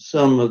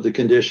some of the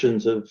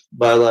conditions of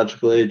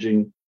biological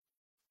aging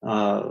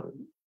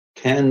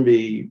can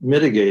be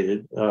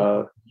mitigated.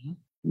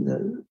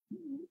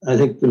 I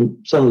think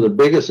some of the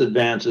biggest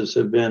advances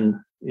have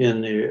been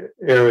in the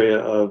area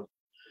of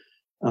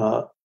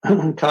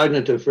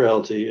cognitive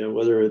frailty,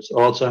 whether it's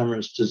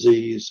Alzheimer's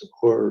disease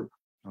or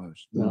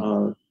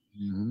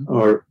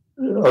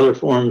other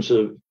forms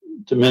of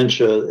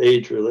dementia,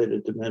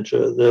 age-related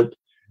dementia, that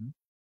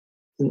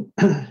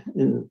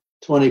in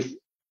 20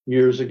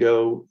 years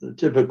ago, the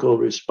typical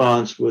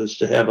response was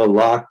to have a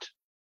locked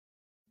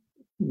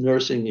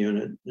nursing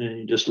unit, and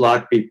you just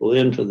lock people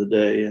in for the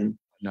day.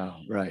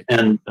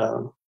 And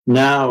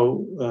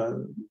now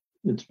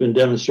it's been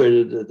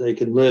demonstrated that they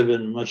can live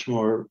in much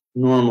more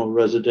normal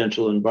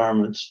residential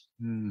environments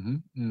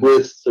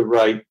with the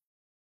right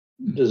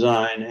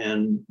design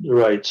and the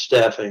right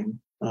staffing.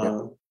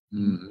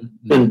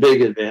 Been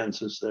big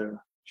advances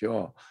there.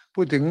 Sure.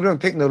 พูดถึงเรื่อง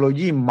เทคโนโล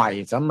ยีใหม่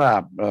สำหรั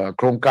บโ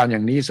ครงการอย่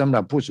างนี้สำห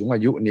รับผู้สูงอ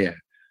ายุเนี่ย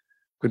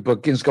คุณเปอ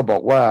ร์กินส์ก็บอ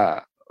กว่า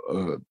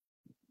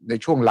ใน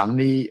ช่วงหลัง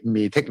นี้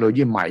มีเทคโนโล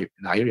ยีใหม่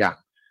หลายอย่าง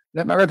แล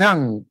ะแม้กระทั่ง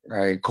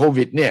โค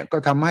วิดเนี่ยก็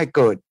ทำให้เ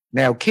กิดแ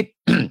นวคิด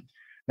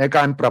ในก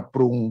ารปรับป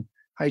รุง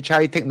ให้ใช้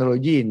เทคโนโล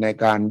ยีใน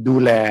การดู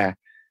แล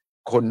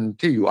คน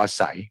ที่อยู่อา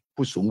ศัย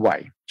ผู้สูงวั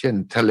ยเช่น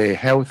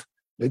telehealth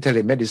หรือ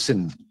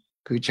telemedicine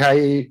คือใช้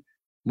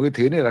มือ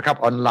ถือนี่แหละครับ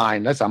ออนไล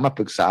น์และสามารถ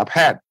ปรึกษาแพ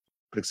ทย์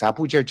ปรึกษา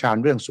ผู้เชี่ยวชาญ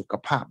เรื่องสุข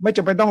ภาพไม่จ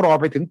ำเป็นต้องรอ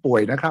ไปถึงป่ว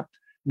ยนะครับ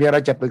มีอะไร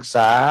จะปรึกษ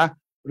า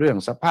เรื่อง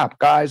สภาพ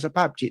กายสภ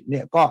าพจิตเ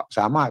นี่ยก็ส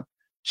ามารถ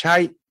ใช้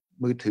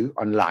มือถืออ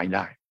อนไลน์ไ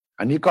ด้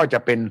อันนี้ก็จะ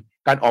เป็น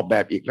การออกแบ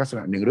บอีกลักษณ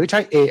ะหนึ่งหรือใช้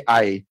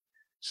AI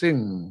ซึ่ง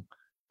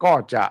ก็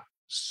จะ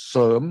เส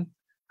ริม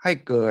ให้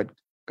เกิด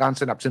การ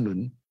สนับสนุน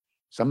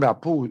สำหรับ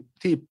ผู้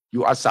ที่อ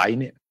ยู่อาศัย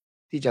เนี่ย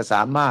ที่จะส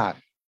ามารถ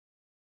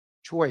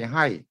ช่วยใ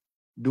ห้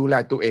ดูแล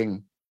ตัวเอง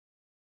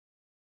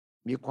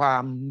มีควา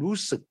มรู้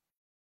สึก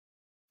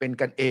เป็น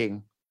กันเอง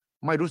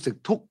ไม่รู้สึก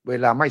ทุกเว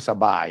ลาไม่ส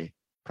บาย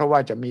เพราะว่า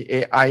จะมี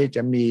AI จ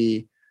ะมี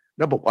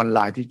ระบบออนไล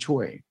น์ที่ช่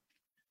วย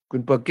คุ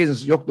ณเปอร์กิน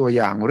ส์ยกตัวอ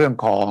ย่างเรื่อง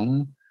ของ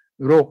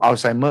โรคอัล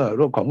ไซเมอร์โ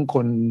รคของค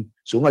น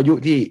สูงอายุ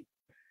ที่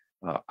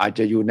อาจจ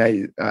ะอยู่ใน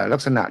ลั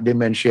กษณะ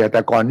dementia แ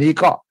ต่ก่อนนี้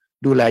ก็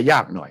ดูแลยา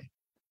กหน่อย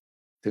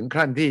ถึง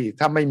ขั้นที่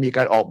ถ้าไม่มีก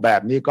ารออกแบ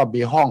บนี้ก็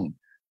มีห้อง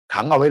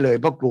ขังเอาไว้เลย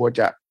เพราะกลัว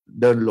จะ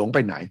เดินหลงไป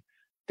ไหน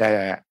แต่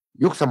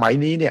ยุคสมัย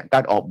นี้เนี่ยกา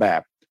รออกแบ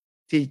บ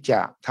ที่จะ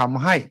ท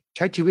ำให้ใ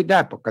ช้ชีวิตได้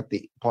ปกติ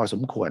พอส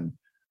มควร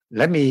แ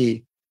ละมี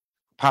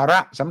ภาระ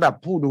สำหรับ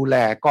ผู้ดูแล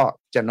ก็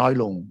จะน้อย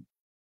ลง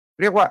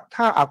เรียกว่า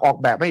ถ้าออก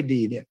แบบให้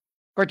ดีเนี่ย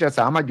ก็จะส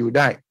ามารถอยู่ไ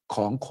ด้ข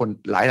องคน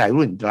หลาย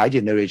รุ่นหลายเจ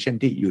เนอเรชัน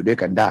ที่อยู่ด้วย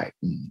กันได้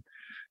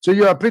So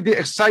you are pretty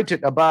excited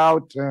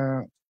about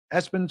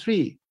Aspen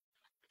 3.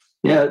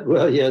 Yeah,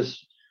 well, yes.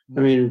 I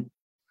mean,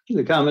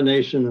 the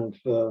combination of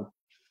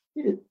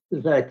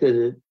the fact that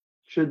it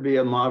should be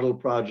a model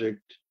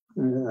project,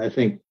 I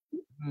think,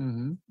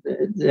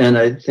 and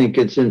I think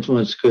its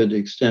influence could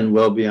extend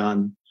well beyond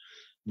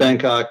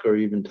Bangkok or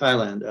even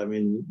Thailand. I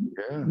mean,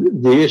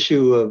 the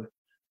issue of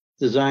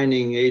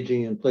designing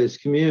aging in place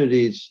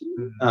communities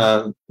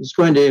is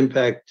going to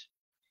impact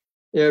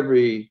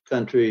every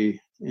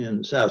country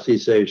in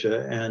Southeast Asia,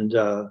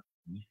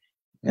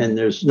 and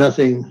there's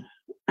nothing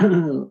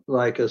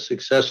like a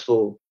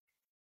successful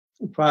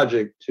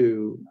project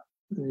to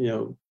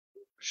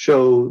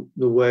show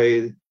the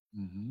way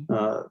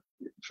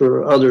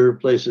for other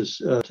places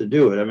to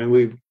do it. I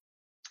mean,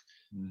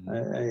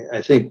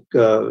 I think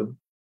the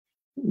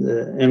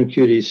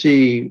MQDC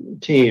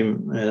team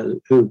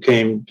who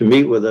came to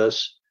meet with us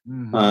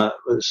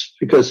was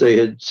because they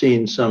had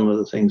seen some of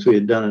the things we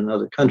had done in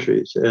other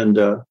countries. And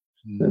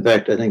in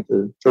fact, I think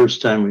the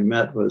first time we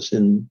met was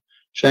in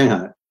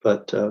Shanghai.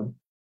 But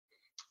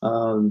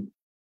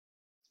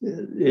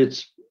it's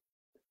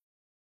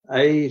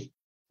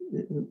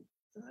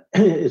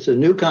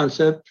a new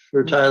concept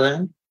for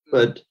Thailand,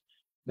 but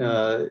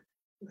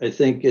I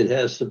think it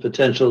has the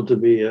potential to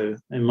be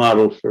a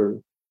model for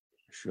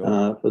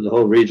the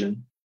whole region.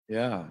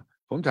 Yeah.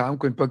 ผมถาม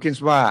คุณเปอร์กิน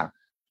ส์ว่า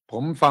ผ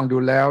มฟังดู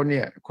แล้วเ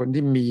นี่ยคน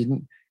ที่มี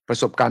ประ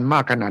สบการณ์มา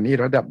กขนาดนี้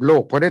ระดับโล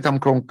กพอได้ท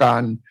ำโครงกา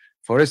ร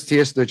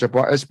Foresties โดยเฉพา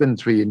ะ Aspen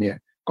Tree เนี่ย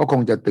ก็ค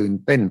งจะตื่น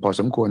เต้นพอ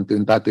สมควรตื่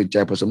นตาตื่นใจ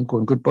พอสมคว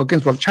รคุณเปอร์กิน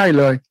ส์บอกใช่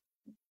เลย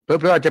เ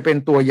พื่ออาจจะเป็น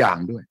ตัวอย่าง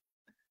ด้วย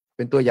เ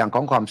ป็นตัวอย่างข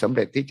องความสำเ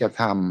ร็จที่จะ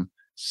ท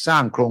ำสร้า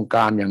งโครงก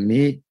ารอย่าง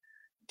นี้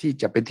ที่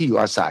จะเป็นที่อยู่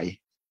อาศัย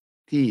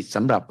ที่ส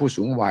ำหรับผู้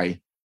สูงวัย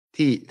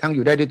ที่ทั้งอ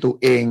ยู่ได้ด้วยตัว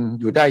เอง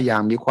อยู่ได้อย่า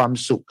งมีความ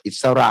สุขอิ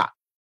สระ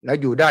และ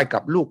อยู่ได้กั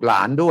บลูกหล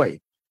านด้วย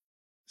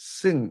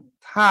ซึ่ง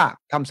ถ้า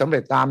ทำสำเร็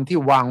จตามที่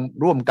วาง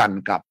ร่วมกัน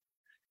กับ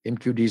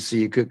MQDC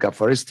คือกับ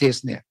Foresties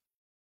เนี่ย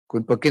คุ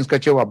ณเปอร์กินส์ก็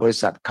เชื่อว่าบริ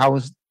ษัทเขา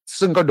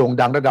ซึ่งก็โด่ง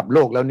ดังระดับโล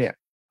กแล้วเนี่ย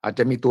อาจจ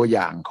ะมีตัวอ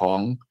ย่างของ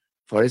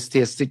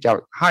Foresties ที่จะ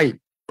ให้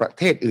ประเ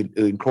ทศ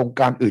อื่นๆโครง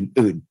การ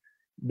อื่น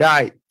ๆได้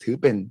ถือ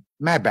เป็น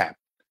แม่แบบ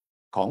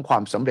ของควา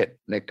มสำเร็จ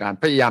ในการ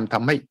พยายามท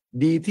ำให้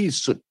ดีที่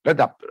สุดระ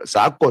ดับส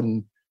ากล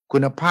คุ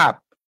ณภาพ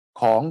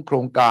ของโคร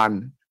งการ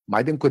หมา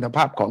ยถึงคุณภ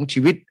าพของ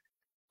ชีวิต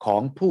ขอ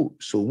งผู้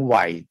สูง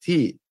วัย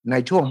ที่ใน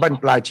ช่วงบั้น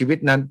ปลายชีวิต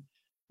นั้น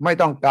ไม่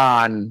ต้องกา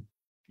ร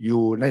อ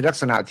ยู่ในลัก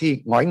ษณะที่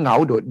หงอยเหงา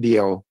โดดเดี่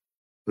ยว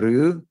หรื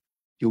อ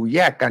อยู่แย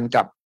กกัน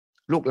กับ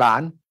ลูกหลา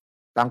น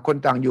ต่างคน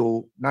ต่างอยู่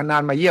นา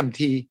นๆมาเยี่ยม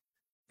ที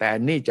แต่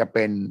นี่จะเ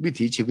ป็นวิ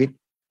ถีชีวิต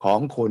ของ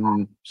คน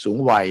สูง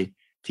วัย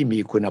ที่มี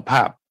คุณภ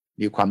าพ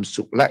มีความ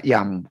สุขและ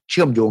ยังเ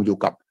ชื่อมโยงอยู่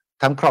กับ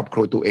ทั้งครอบค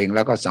รัวตัวเองแ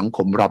ล้วก็สังค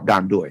มรอบด้า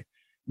นด้วย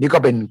นี่ก็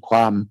เป็นคว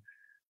าม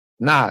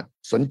น่า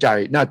สนใจ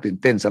น่าตื่น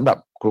เต้นสำหรับ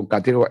โครงการ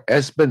ที่เรียกว่า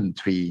Aspen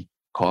Tree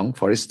ของ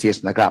Foresties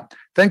นะครับ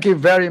Thank you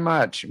very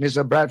much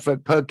Mr.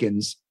 Bradford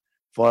Perkins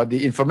for the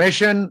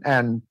information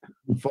and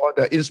for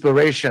the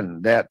inspiration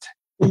that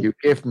you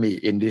gave me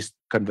in this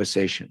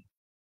conversation.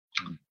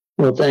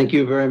 Well, thank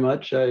you very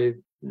much. I'm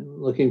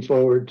looking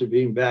forward to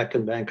being back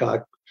in Bangkok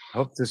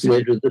hope to see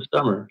later this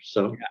summer. So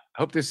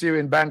hope to see you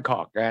in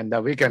Bangkok and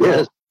we can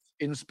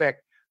inspect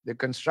the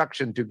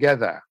construction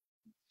together.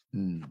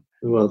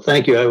 Well,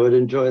 thank you. I would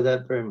enjoy that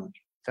very much.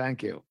 Thank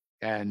you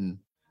and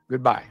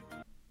goodbye.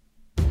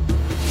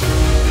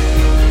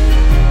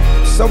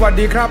 สวัส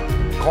ดีครับ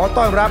ขอ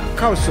ต้อนรับ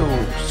เข้าสู่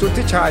สุท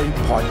ธิชัย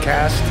พอดแค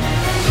สต์